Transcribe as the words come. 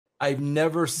I've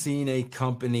never seen a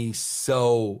company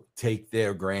so take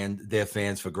their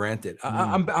fans for granted.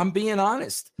 I'm being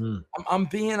honest. I'm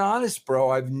being honest, bro.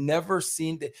 I've never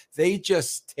seen that. They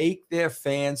just take their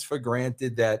fans for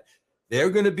granted that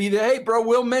they're going to be there. Hey, bro,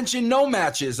 we'll mention no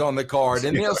matches on the card,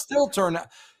 and they'll still turn out.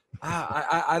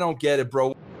 I don't get it,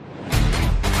 bro.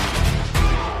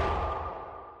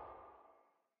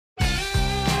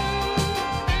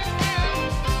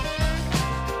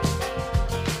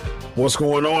 What's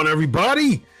going on,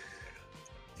 everybody?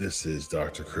 This is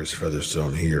Dr. Chris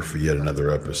Featherstone here for yet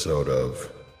another episode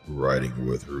of Writing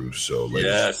with Russo.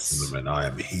 Ladies and gentlemen, I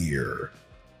am here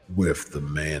with the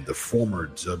man, the former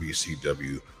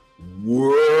WCW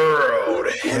World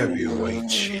Heavyweight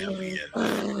Champion.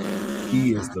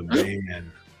 He is the man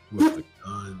with the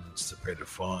guns to pay the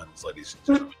funds, ladies and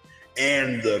gentlemen,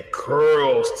 and the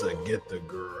curls to get the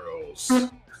girls.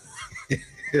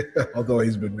 Although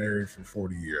he's been married for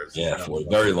 40 years. Yeah, for a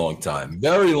very long time.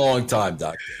 Very long time,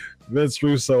 Doctor. Vince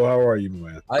Russo, how are you,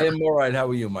 man? I am all right. How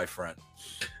are you, my friend?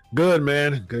 Good,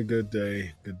 man. Good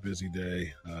day. Good busy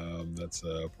day. That's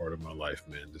part of my life,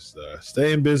 man. Just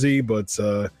staying busy, but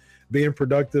being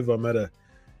productive. I'm at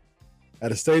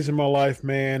a stage in my life,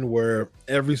 man, where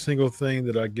every single thing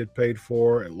that I get paid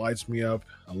for, it lights me up.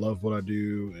 I love what I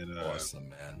do. And awesome,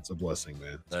 man. It's a blessing,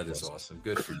 man. That is awesome.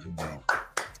 Good for you, man.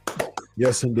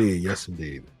 Yes, indeed. Yes,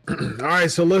 indeed. All right.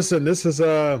 So listen, this is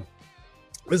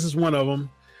one of them.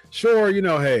 Sure.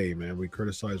 Hey, man, we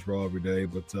criticize Raw every day,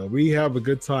 but we have a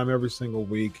good time every single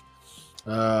week.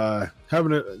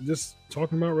 Just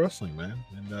talking about wrestling, man.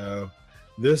 And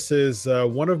this is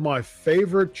one of my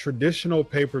favorite traditional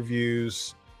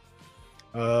pay-per-views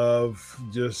of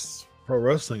just pro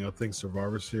wrestling. I think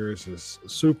Survivor Series is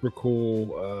super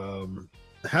cool.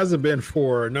 Hasn't been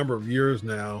for a number of years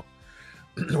now.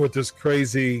 With this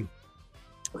crazy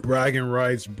bragging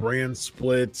rights, brand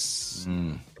splits,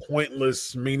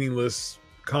 pointless, meaningless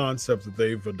concept that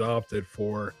they've adopted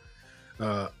for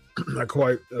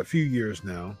quite a few years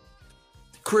now.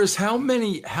 Chris, how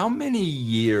many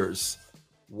years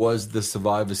was the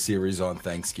Survivor Series on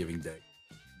Thanksgiving Day?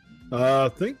 I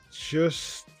think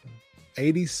just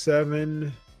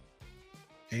 87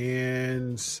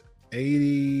 and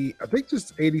 80. I think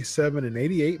just 87 and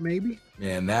 88, maybe.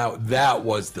 Man, that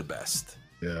was the best.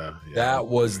 Yeah. That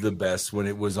was the best when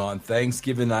it was on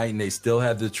Thanksgiving night and they still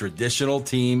had the traditional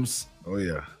teams. Oh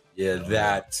yeah. Yeah,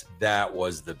 that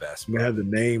was the best. We had the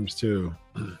names too.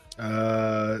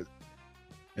 And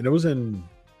it was in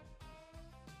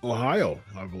Ohio,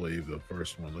 I believe, the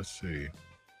first one. Let's see.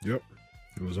 Yep.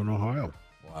 It was in Ohio.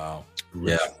 Wow.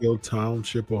 Richfield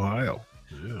Township, Ohio.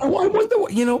 Yeah. Oh, I wonder,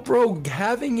 bro,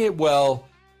 having it,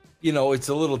 it's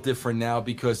a little different now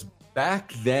because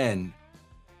back then,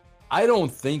 I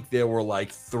don't think there were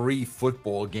like 3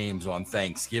 football games on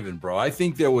Thanksgiving, bro. I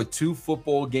think there were 2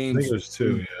 football games. I think there's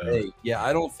 2, yeah. Yeah,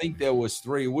 I don't think there was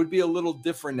 3. It would be a little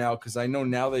different now because I know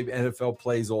now NFL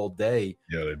plays all day.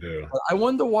 Yeah, they do. But I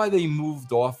wonder why they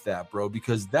moved off that, bro,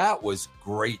 because that was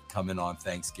great coming on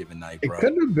Thanksgiving night, bro. It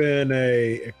couldn't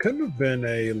have been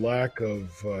a lack of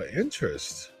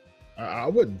interest. I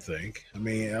wouldn't think. I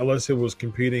mean, unless it was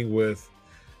competing with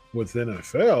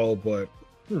NFL, but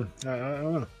I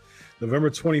don't know. November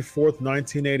 24th,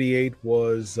 1988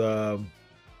 was the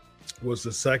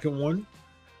second one.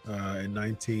 In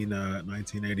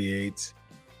 1988,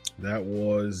 that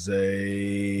was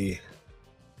a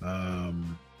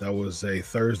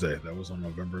Thursday. That was on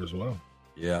November as well.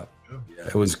 Yeah.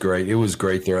 It was great. It was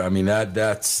great there. I mean,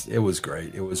 it was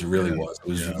great. It was really was. It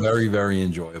was very, very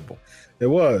enjoyable. It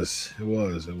was.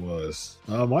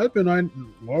 Might have been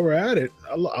while we're at it.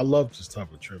 I love this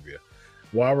type of trivia.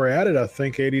 While we're at it, I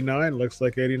think 89 looks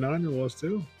like 89 it was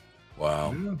too.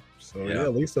 Wow. Yeah. So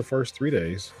at least the first 3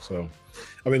 days. So,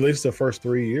 at least the first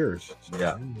 3 years. So,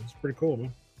 yeah, it's pretty cool,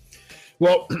 man.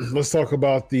 Well, let's talk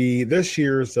about this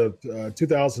year's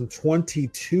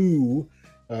 2022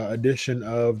 edition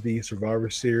of the Survivor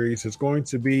Series. It's going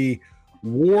to be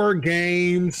War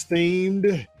Games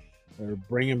themed. They're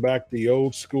bringing back the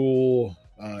old school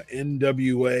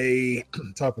NWA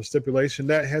type of stipulation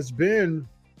that has been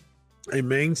a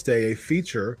mainstay, a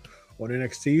feature on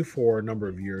NXT for a number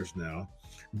of years now.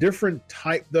 Different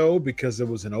type though, because it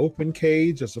was an open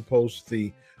cage as opposed to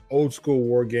the old school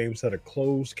War Games had a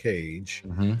closed cage.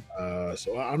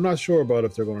 So I'm not sure about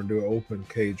if they're going to do an open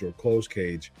cage or closed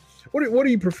cage. What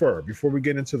do you prefer? Before we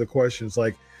get into the questions,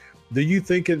 like Do you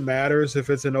think it matters if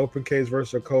it's an open cage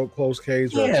versus a closed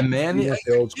cage? Yeah, man. You want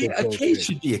the old school A closed cage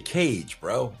should be a cage,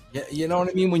 bro. You know what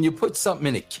I mean? When you put something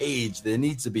in a cage, there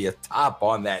needs to be a top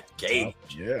on that cage.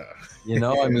 Yeah. You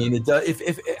know, I mean, it does.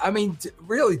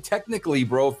 Really, technically,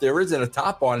 bro, if there isn't a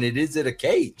top on it, is it a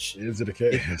cage? Is it a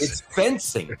cage? It's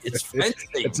fencing. It's fencing.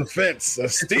 It's a fence, a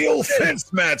steel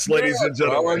fence match, ladies and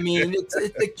gentlemen. Bro, I mean, it's a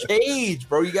cage,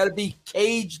 bro. You got to be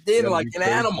caged in like an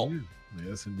animal. In.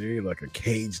 Yes, indeed, like a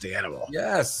caged animal.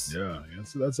 Yes. Yeah,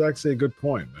 that's actually a good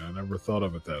point, man. I never thought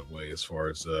of it that way. As far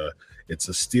as it's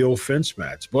a steel fence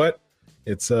match, but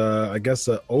it's I guess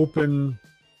an open.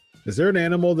 Is there an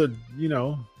animal that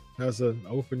has an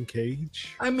open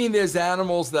cage? I mean, there's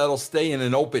animals that'll stay in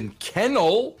an open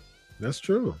kennel. That's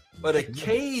true. But a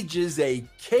cage is a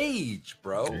cage,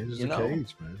 bro. Cage is a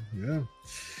cage, man. Yeah.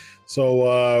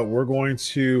 So we're going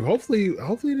to hopefully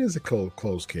it is a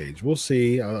closed cage. We'll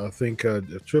see. I think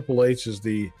if Triple H is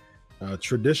the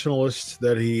traditionalist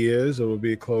that he is, it will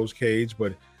be a closed cage.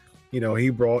 But he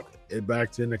brought it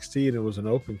back to NXT and it was an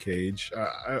open cage.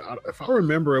 If I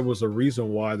remember, it was a reason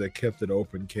why they kept it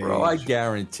open cage. Bro, I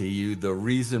guarantee you the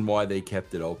reason why they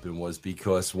kept it open was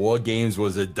because War Games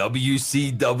was a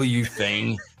WCW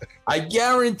thing. I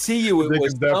guarantee you it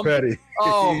was that petty.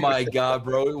 Oh my God,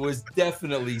 bro. It was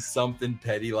definitely something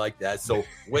petty like that. So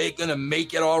we're going to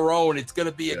make it our own. It's going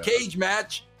to be a cage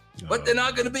match, but they're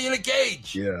not going to be in a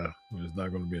cage. Yeah, it's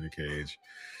not going to be in a cage.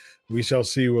 We shall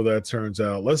see where that turns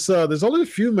out. There's only a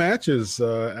few matches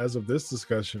as of this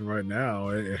discussion right now.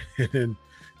 And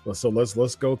so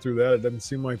let's go through that. It doesn't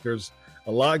seem like there's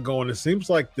a lot going. It seems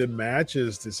like the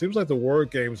War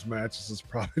Games matches is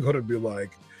probably going to be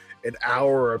like an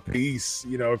hour a piece,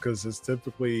 because it's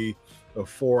typically a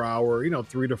 4-hour,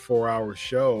 3 to 4 hour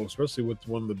show, especially with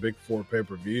one of the big 4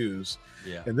 pay-per-views.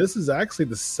 Yeah. And this is actually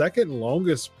the second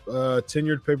longest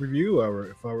tenured pay-per-view ever,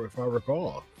 if I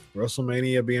recall.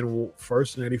 WrestleMania being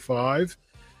first in 85,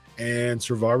 and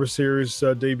Survivor Series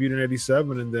debuted in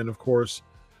 87, and then of course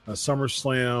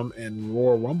SummerSlam and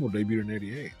Royal Rumble debuted in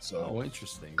 88. So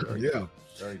interesting.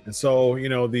 And so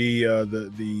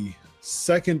the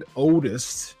second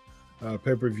oldest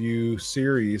pay-per-view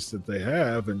series that they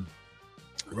have, and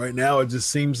right now it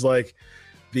just seems like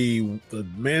the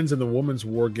men's and the women's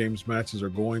War Games matches are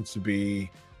going to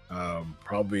be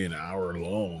probably an hour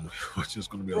long, which is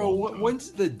going to be a long time.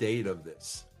 When's the date of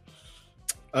this?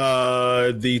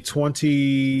 The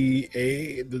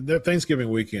 28th, the Thanksgiving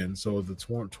weekend. So the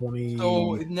 20.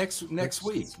 So next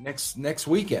week, next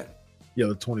weekend. Yeah,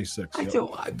 the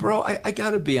 26th. I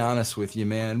got to be honest with you,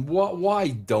 man. Why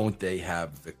don't they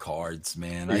have the cards,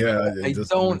 man? I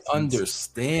don't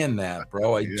understand that,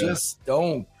 bro. I just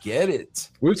don't get it.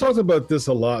 We've talked about this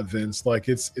a lot, Vince. Like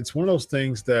it's one of those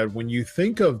things that when you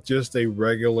think of just a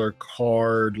regular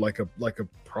card, like a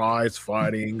prize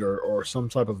fighting or some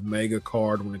type of mega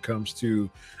card when it comes to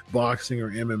boxing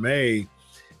or MMA,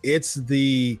 it's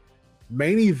the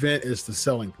main event is the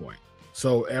selling point.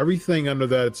 So everything under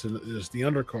that is the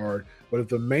undercard. But if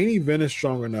the main event is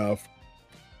strong enough,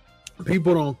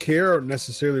 people don't care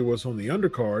necessarily what's on the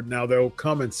undercard. Now they'll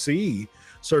come and see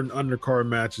certain undercard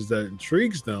matches that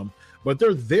intrigues them, but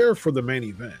they're there for the main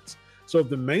event. So if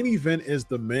the main event is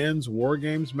the men's War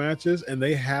Games matches and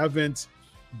they haven't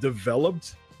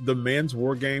developed the men's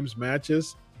War Games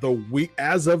matches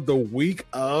as of the week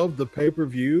of the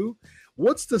pay-per-view,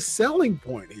 what's the selling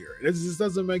point here? It just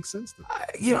doesn't make sense to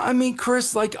me.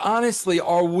 Chris, like, honestly,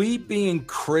 are we being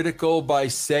critical by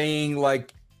saying,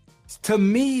 like, to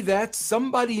me, that's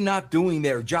somebody not doing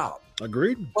their job?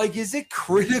 Agreed. Like, is it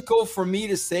critical for me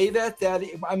to say that?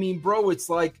 Bro, it's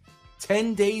like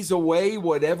 10 days away,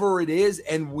 whatever it is,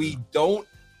 and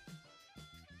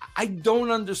I don't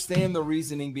understand the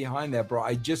reasoning behind that, bro.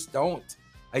 I just don't.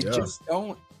 Just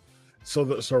don't. So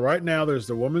right now there's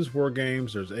the Women's War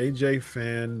Games, there's AJ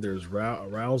Finn, there's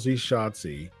Rousey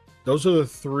Shotzi. Those are the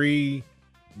 3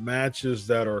 matches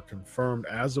that are confirmed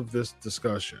as of this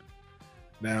discussion.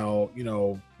 Now,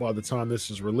 by the time this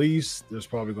is released, there's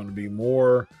probably going to be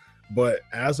more. But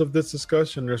as of this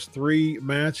discussion, there's 3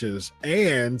 matches.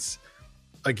 And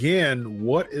again,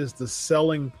 what is the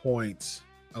selling point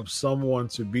of someone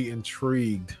to be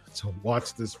intrigued to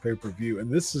watch this pay-per-view? And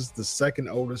this is the second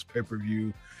oldest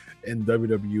pay-per-view in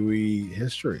WWE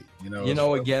history.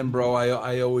 Again, bro,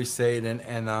 I always say it,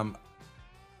 and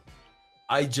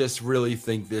I just really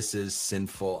think this is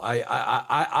sinful.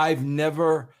 I've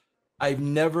never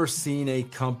seen a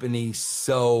company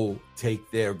so take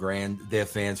their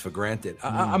fans for granted.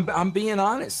 I'm being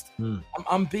honest.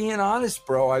 I'm being honest,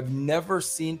 bro. I've never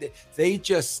seen that. They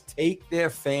just take their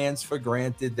fans for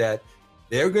granted that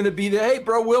They're going to be there. Hey,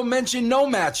 bro, we'll mention no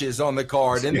matches on the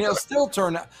card, and they'll still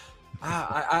turn out.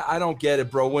 I don't get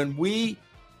it, bro. When we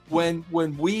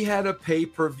had a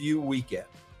pay-per-view weekend,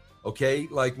 okay,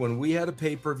 like when we had a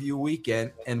pay-per-view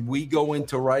weekend and we go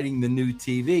into writing the new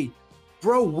TV,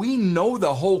 bro, we know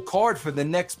the whole card for the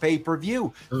next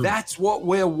pay-per-view. That's what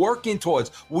we're working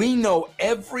towards. We know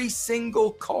every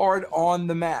single card on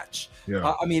the match.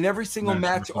 Yeah. Every single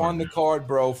match on the card,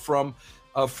 bro, from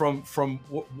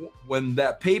when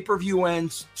that pay-per-view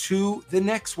ends to the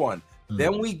next one.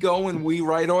 Then we go and we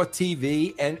write our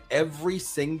TV, and every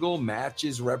single match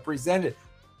is represented.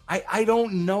 I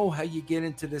don't know how you get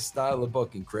into this style of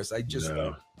booking, Chris. I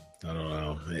don't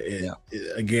know.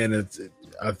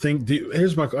 I think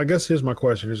here's my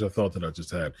question. Here's a thought that I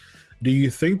just had. Do you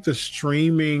think the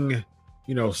streaming,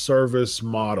 service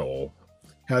model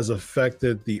has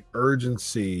affected the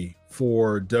urgency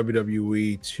for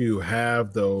WWE to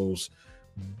have those,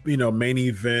 main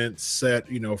events set,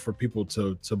 for people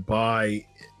to buy,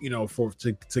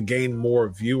 to gain more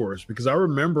viewers? Because I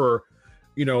remember,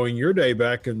 in your day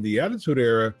back in the Attitude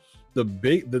Era, the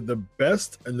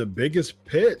best and the biggest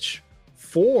pitch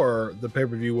for the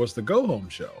pay-per-view was the Go Home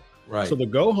Show. Right. So the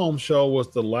Go Home Show was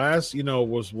the last,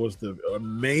 was the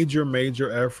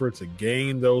major effort to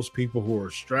gain those people who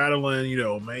are straddling,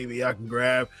 maybe I can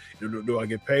grab, do I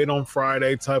get paid on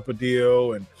Friday type of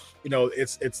deal? And,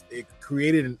 it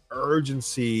created an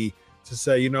urgency to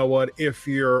say, you know what, if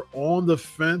you're on the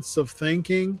fence of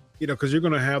thinking, because you're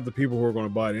going to have the people who are going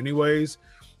to buy it anyways,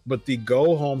 but the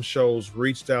Go Home shows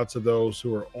reached out to those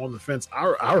who are on the fence.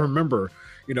 I remember,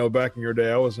 back in your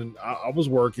day, I was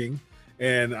working,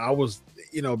 and I was,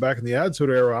 back in the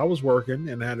Attitude Era, I was working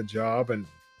and had a job, and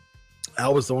I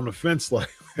was on the fence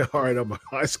like, all right, I'm a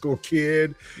high school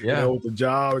kid, with a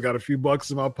job, I got a few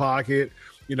bucks in my pocket.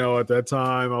 At that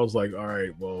time, I was like, all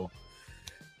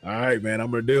right, man,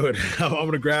 I'm going to do it. I'm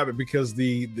going to grab it, because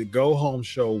the Go Home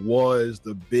Show was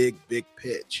the big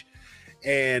pitch.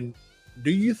 And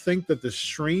do you think that the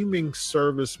streaming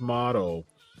service model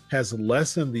has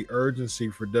lessened the urgency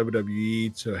for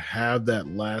WWE to have that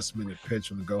last minute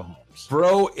pitch on the Go Homes?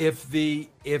 Bro, if the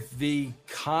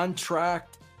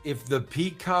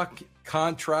Peacock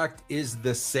contract is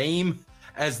the same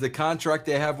as the contract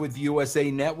they have with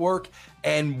USA Network,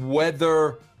 and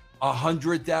whether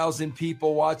 100,000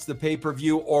 people watch the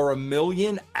pay-per-view or 1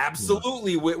 million,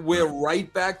 absolutely. We're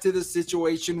right back to the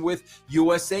situation with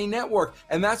USA Network.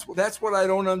 And that's what I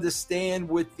don't understand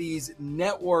with these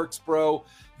networks, bro.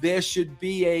 There should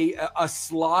be a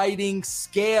sliding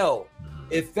scale.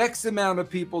 If X amount of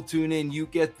people tune in, you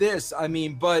get this.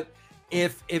 But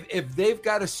if they've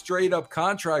got a straight up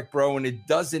contract, bro, and it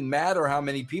doesn't matter how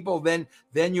many people, then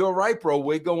you're right, bro.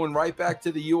 We're going right back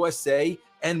to the USA.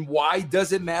 And why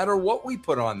does it matter what we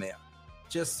put on there?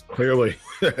 Just clearly,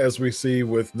 as we see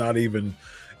with not even,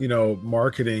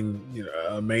 marketing,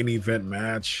 a main event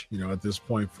match, at this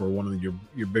point for one of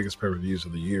your biggest pay-per-views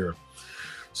of the year.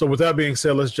 So with that being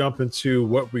said, let's jump into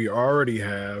what we already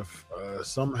have.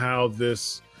 Somehow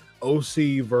this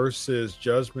OC versus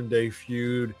Judgment Day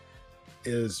feud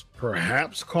is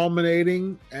perhaps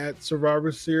culminating at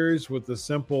Survivor Series with the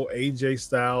simple AJ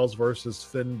Styles versus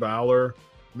Finn Balor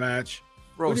match.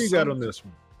 Bro, what do you got on this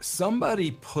one?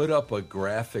 Somebody put up a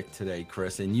graphic today,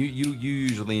 Chris, and you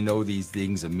usually know these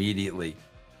things immediately.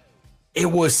 It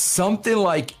was something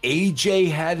like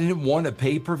AJ hadn't won a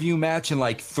pay-per-view match in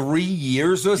like 3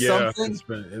 years or something.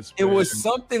 It was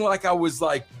something like, I was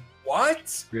like,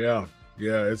 what? Yeah,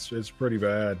 it's pretty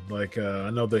bad. Like I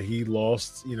know that he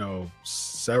lost,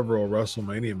 several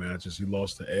WrestleMania matches. He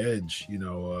lost to Edge,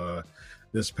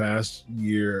 this past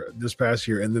year,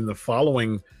 and then the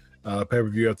following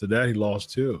pay-per-view after that he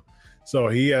lost too. So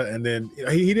he and then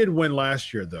he did win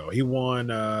last year though. He won.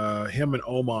 Him and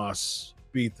Omos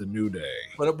beat the New Day.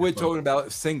 But we're talking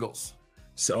about singles.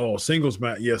 So singles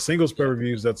match. Yeah, singles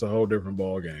pay-per-views. That's a whole different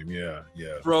ball game. Yeah.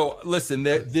 Bro, listen,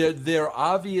 they're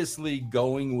obviously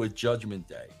going with Judgment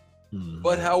Day. Mm-hmm.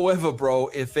 But however, bro,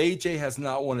 if AJ has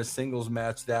not won a singles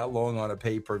match that long on a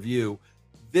pay-per-view,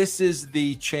 this is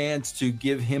the chance to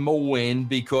give him a win,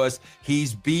 because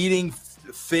he's beating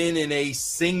Finn in a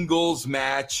singles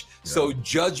match. Yeah. So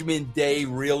Judgment Day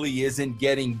really isn't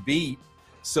getting beat.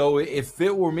 So if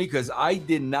it were me, because I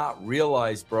did not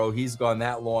realize, bro, he's gone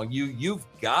that long. You've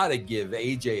got to give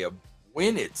AJ a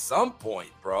win at some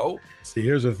point, bro. See,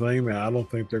 here's the thing, man. I don't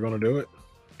think they're going to do it.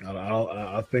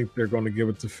 I think they're going to give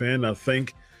it to Finn. I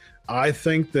think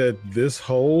that this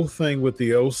whole thing with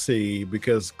the OC,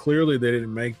 because clearly they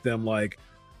didn't make them like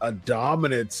a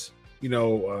dominant,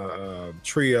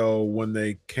 trio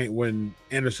when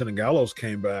Anderson and Gallows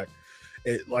came back.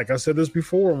 like I said this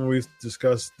before when we've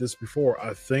discussed this before,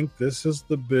 I think this is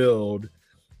the build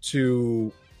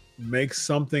to make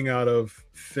something out of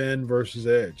Finn versus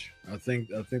Edge. I think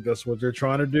that's what they're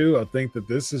trying to do. I think that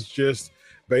this is just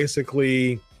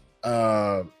basically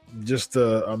just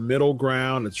a middle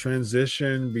ground, a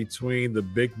transition between the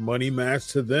big money match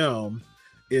to them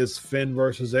is Finn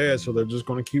versus Edge. So they're just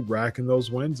going to keep racking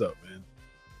those wins up, man.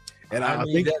 And I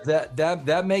mean, think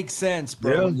that makes sense,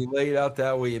 bro. Yeah. When you lay it out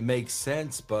that way, it makes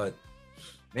sense. But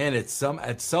man, at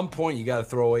some point, you got to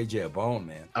throw AJ a bone,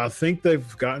 man. I think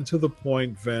they've gotten to the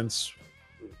point, Vince,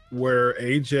 where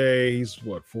AJ, he's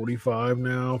 45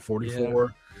 now,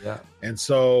 44. Yeah. And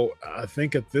so I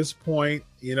think at this point,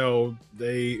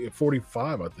 they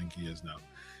 45, I think he is now.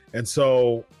 And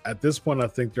so at this point, I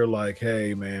think they're like,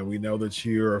 hey, man, we know that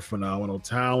you're a phenomenal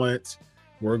talent.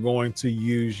 We're going to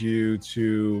use you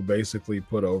to basically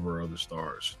put over other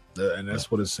stars. And that's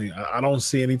what it's seen. I don't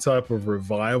see any type of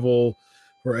revival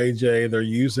for AJ. They're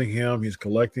using him. He's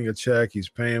collecting a check. He's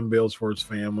paying bills for his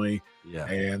family. Yeah.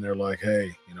 And they're like,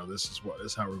 hey, this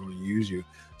is how we're going to use you.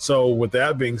 So with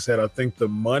that being said, I think the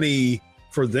money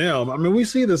for them, I mean, we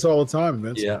see this all the time,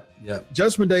 Vince. Yeah.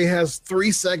 Judgment Day has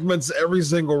 3 segments every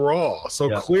single Raw.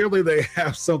 So clearly they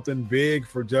have something big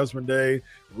for Judgment Day.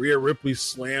 Rhea Ripley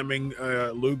slamming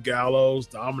Luke Gallows.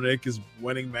 Dominik is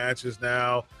winning matches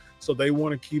now. So they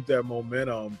want to keep that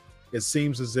momentum. It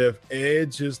seems as if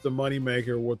Edge is the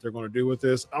moneymaker, what they're going to do with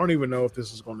this. I don't even know if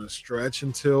this is going to stretch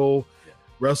until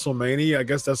WrestleMania. I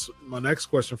guess that's my next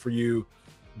question for you.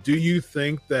 Do you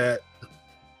think that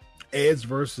Edge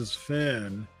versus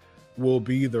Finn will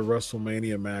be the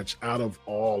WrestleMania match out of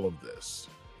all of this?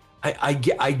 I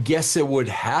guess it would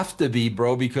have to be,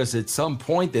 bro, because at some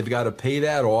point they've got to pay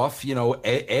that off.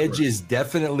 Edge is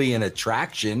definitely an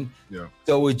attraction. Yeah.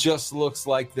 So it just looks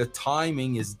like the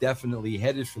timing is definitely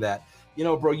headed for that.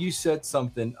 Bro, you said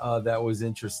something that was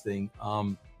interesting.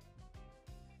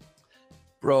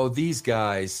 Bro, these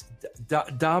guys,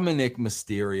 Dominik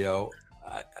Mysterio,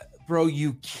 bro,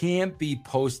 you can't be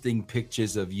posting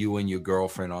pictures of you and your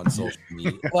girlfriend on social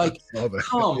media. Like,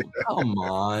 come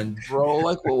on, bro.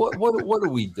 Like, what are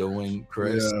we doing,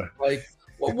 Chris? Yeah. Like,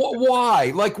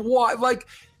 why? Like, why? Like,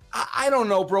 I don't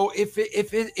know, bro. If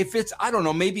it's, I don't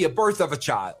know, maybe a birth of a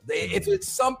child. If it's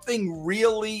something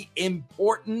really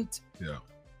important, yeah.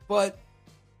 But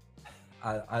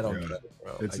I don't get it,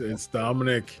 bro. It's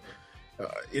Dominik.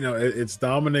 It's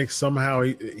Dominik. Somehow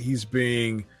he's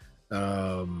being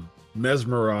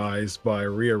mesmerized by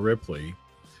Rhea Ripley,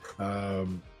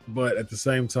 but at the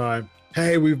same time,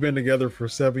 hey, we've been together for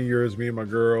 7 years, me and my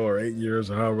girl, or 8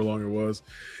 years, or however long it was.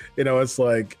 It's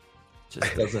like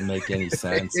just doesn't make any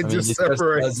sense. It just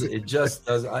separates. It just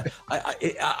does.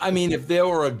 I mean, if there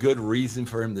were a good reason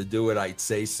for him to do it, I'd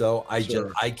say so. I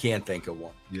can't think of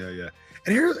one. Yeah.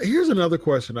 And here's another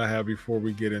question I have before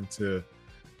we get into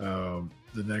the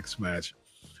next match.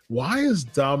 Why is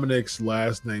Dominik's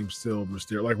last name still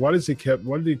Mysterio? Like, why did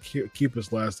he keep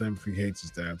his last name if he hates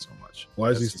his dad so much?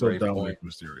 Why is he still Dominik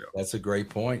Mysterio? That's a great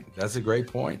point. That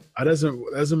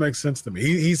doesn't make sense to me.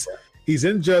 He's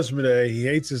in Judgment Day. He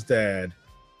hates his dad,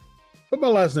 but my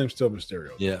last name's still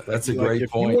Mysterio. Yeah, that's a great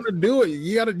point. If you want to do it,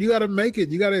 you gotta make it.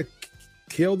 You gotta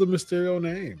kill the Mysterio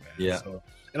name, man. Yeah. So,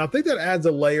 and I think that adds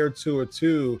a layer to it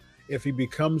too. If he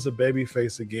becomes a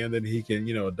babyface again, then he can,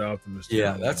 adopt the Mysterio.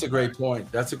 Yeah, that's a great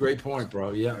point. That's a great point,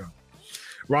 bro. Yeah.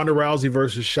 Ronda Rousey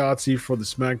versus Shotzi for the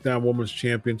SmackDown Women's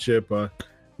Championship. I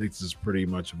think this is pretty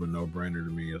much of a no-brainer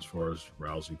to me as far as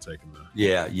Rousey taking the.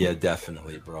 Yeah,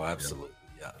 definitely, bro. Absolutely.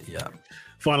 Yeah.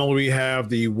 Finally, we have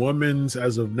the women's.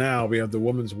 As of now, we have the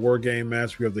women's War Game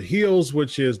match. We have the heels,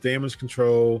 which is Damage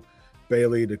Control,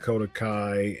 Bayley, Dakota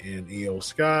Kai, and Io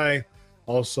Sky.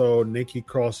 Also, Nikki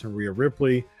Cross and Rhea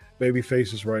Ripley. Baby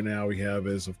faces right now we have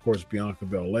is, of course, Bianca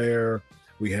Belair.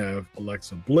 We have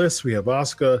Alexa Bliss. We have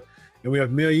Asuka. And we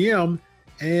have Mia Yim.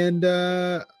 And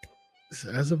as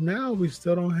of now, we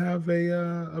still don't have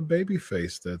a baby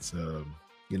face that's, for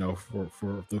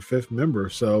the 5th member.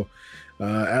 So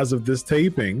as of this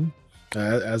taping,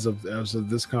 as of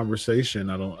this conversation,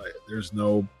 there's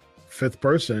no 5th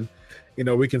person.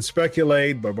 We can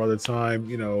speculate, but by the time,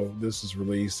 this is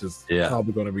released, it's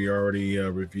probably going to be already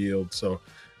revealed. So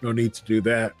no need to do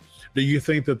that. Do you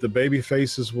think that the baby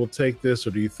faces will take this, or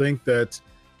do you think that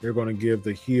they're going to give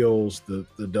the heels the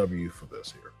W for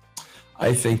this here?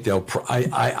 I think they'll.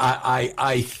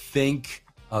 I think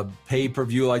a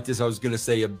pay-per-view like this. I was going to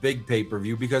say a big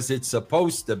pay-per-view because it's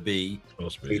supposed to be a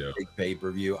big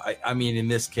pay-per-view. I mean, in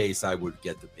this case, I would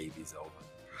get the babies over.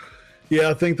 Yeah,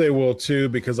 I think they will too,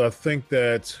 because I think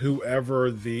that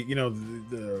whoever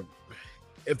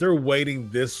if they're waiting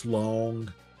this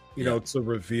long to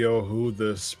reveal who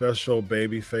the special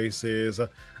baby face is.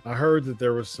 I heard that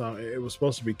there was it was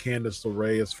supposed to be Candice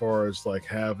LeRae as far as like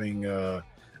having a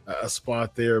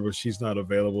spot there, but she's not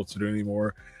available to do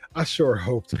anymore. I sure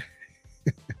hope that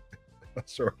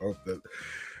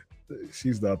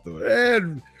she's not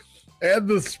the and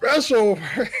the special,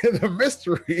 the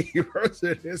mystery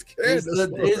person is Candice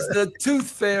is the Tooth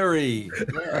Fairy.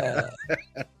 Yeah.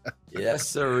 Yes,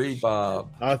 sir, Bob.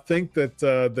 I think that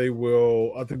they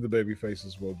will. I think the baby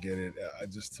faces will get it.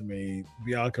 Just to me,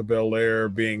 Bianca Belair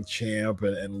being champ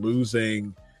and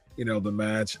losing, the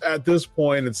match at this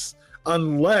point, it's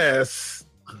unless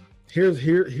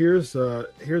here's a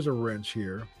wrench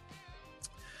here.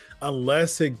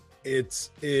 Unless it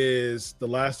is the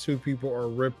last two people are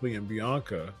Ripley and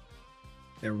Bianca,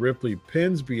 and Ripley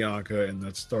pins Bianca, and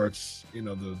that starts,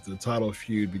 the title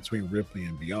feud between Ripley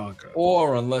and Bianca.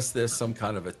 Or unless there's some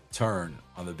kind of a turn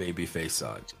on the babyface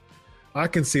side. I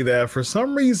can see that. For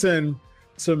some reason,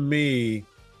 to me,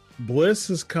 Bliss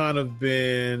has kind of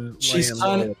been she's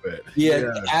kind of,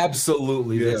 yeah,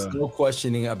 absolutely. Yeah. There's no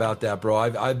questioning about that, bro.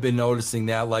 I've been noticing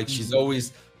that. Like, she's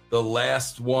always the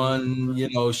last one,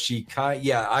 she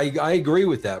I agree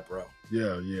with that, bro.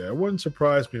 Yeah. It wouldn't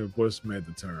surprise me if Bliss made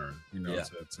the turn,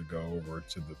 to go over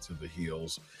to the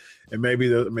heels. And maybe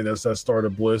that's that start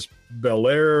of Bliss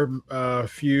Belair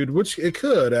feud, which it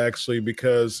could actually,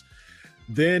 because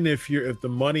then if the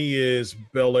money is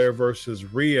Belair versus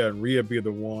Rhea, and Rhea be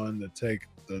the one to take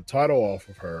the title off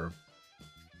of her,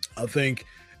 I think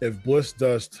if Bliss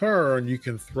does turn, you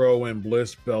can throw in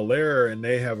Bliss Belair, and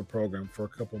they have a program for a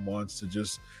couple months to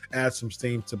just add some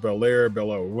steam to Belair.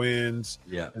 Belair wins,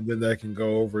 and then they can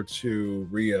go over to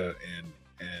Rhea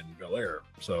and Belair.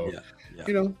 So,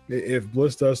 if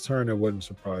Bliss does turn, it wouldn't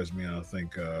surprise me. I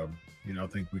think, I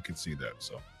think we could see that.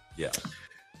 So,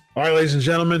 All right, ladies and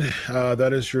gentlemen,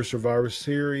 that is your Survivor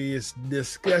Series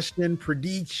discussion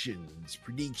predictions.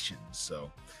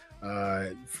 So,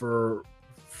 for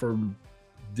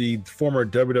the former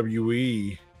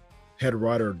WWE head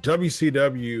writer,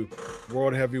 WCW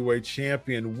World Heavyweight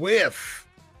Champion with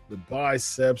the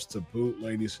biceps to boot,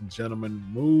 ladies and gentlemen,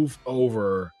 move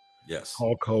over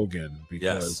Hulk Hogan,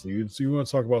 because you want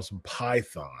to talk about some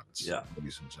pythons,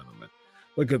 ladies and gentlemen.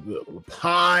 Look at the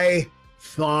pythons,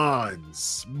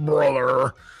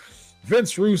 brother.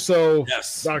 Vince Russo,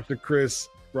 Dr. Chris,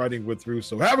 writing with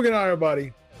Russo. Have a good night,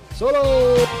 everybody.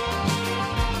 Solo!